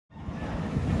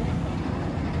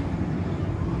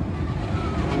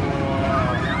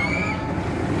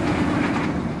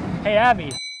Hey,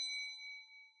 Abby.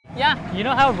 Yeah. You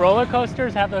know how roller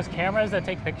coasters have those cameras that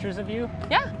take pictures of you?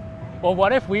 Yeah. Well,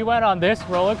 what if we went on this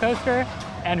roller coaster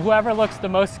and whoever looks the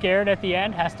most scared at the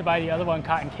end has to buy the other one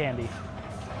cotton candy?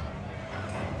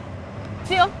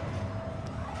 Deal.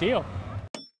 Deal.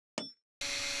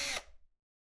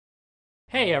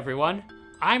 Hey everyone,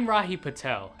 I'm Rahi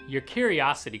Patel, your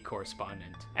Curiosity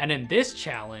Correspondent. And in this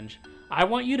challenge, I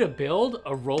want you to build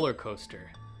a roller coaster.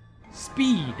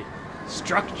 Speed,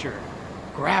 structure,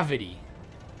 gravity.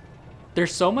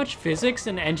 There's so much physics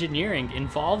and engineering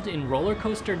involved in roller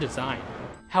coaster design.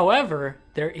 However,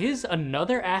 there is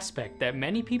another aspect that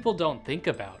many people don't think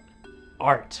about: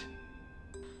 art.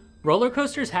 Roller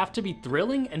coasters have to be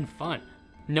thrilling and fun.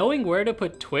 Knowing where to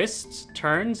put twists,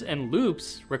 turns, and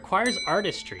loops requires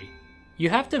artistry. You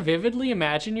have to vividly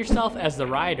imagine yourself as the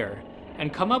rider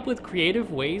and come up with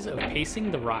creative ways of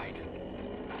pacing the ride.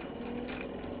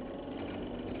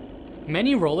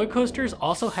 Many roller coasters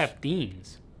also have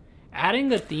themes. Adding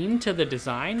the theme to the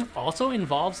design also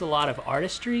involves a lot of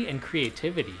artistry and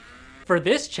creativity. For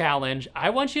this challenge, I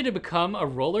want you to become a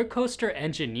roller coaster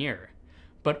engineer,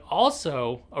 but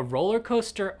also a roller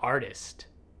coaster artist.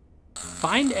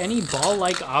 Find any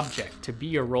ball-like object to be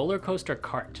your roller coaster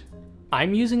cart.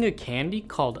 I'm using a candy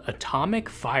called Atomic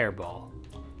Fireball.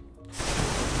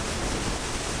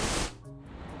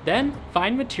 Then,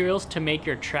 find materials to make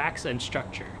your tracks and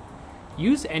structure.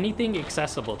 Use anything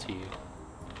accessible to you.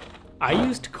 I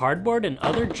used cardboard and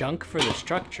other junk for the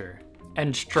structure,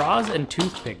 and straws and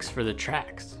toothpicks for the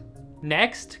tracks.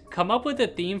 Next, come up with a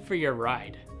theme for your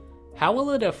ride. How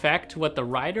will it affect what the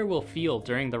rider will feel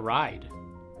during the ride?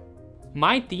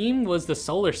 My theme was the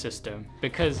solar system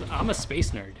because I'm a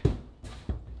space nerd.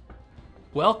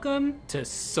 Welcome to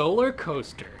Solar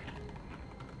Coaster.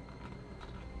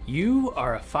 You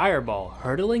are a fireball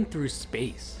hurtling through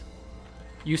space.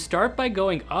 You start by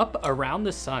going up around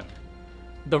the sun.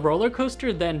 The roller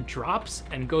coaster then drops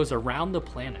and goes around the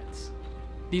planets.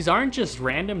 These aren't just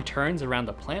random turns around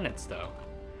the planets though.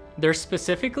 They're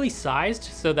specifically sized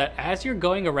so that as you're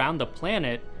going around the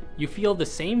planet, you feel the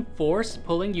same force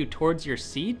pulling you towards your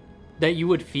seat that you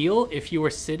would feel if you were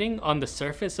sitting on the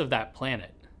surface of that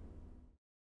planet.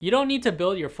 You don't need to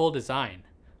build your full design,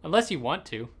 unless you want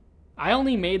to. I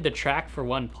only made the track for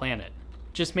one planet.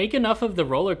 Just make enough of the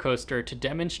roller coaster to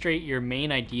demonstrate your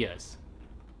main ideas.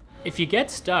 If you get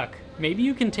stuck, maybe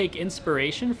you can take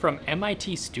inspiration from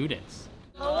MIT students.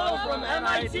 Hello from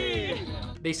MIT!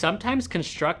 They sometimes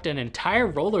construct an entire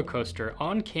roller coaster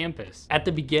on campus at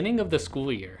the beginning of the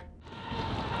school year.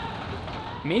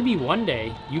 Maybe one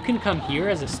day you can come here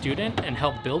as a student and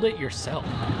help build it yourself.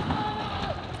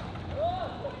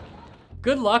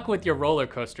 Good luck with your roller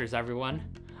coasters, everyone.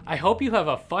 I hope you have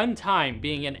a fun time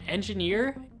being an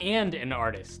engineer and an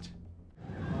artist.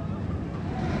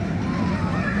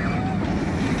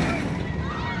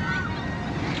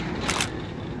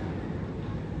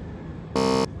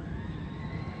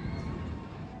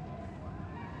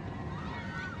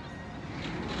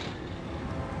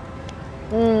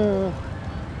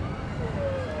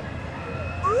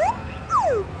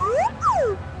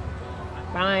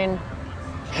 Fine.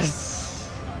 Yes.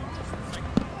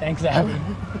 Thanks, Abby.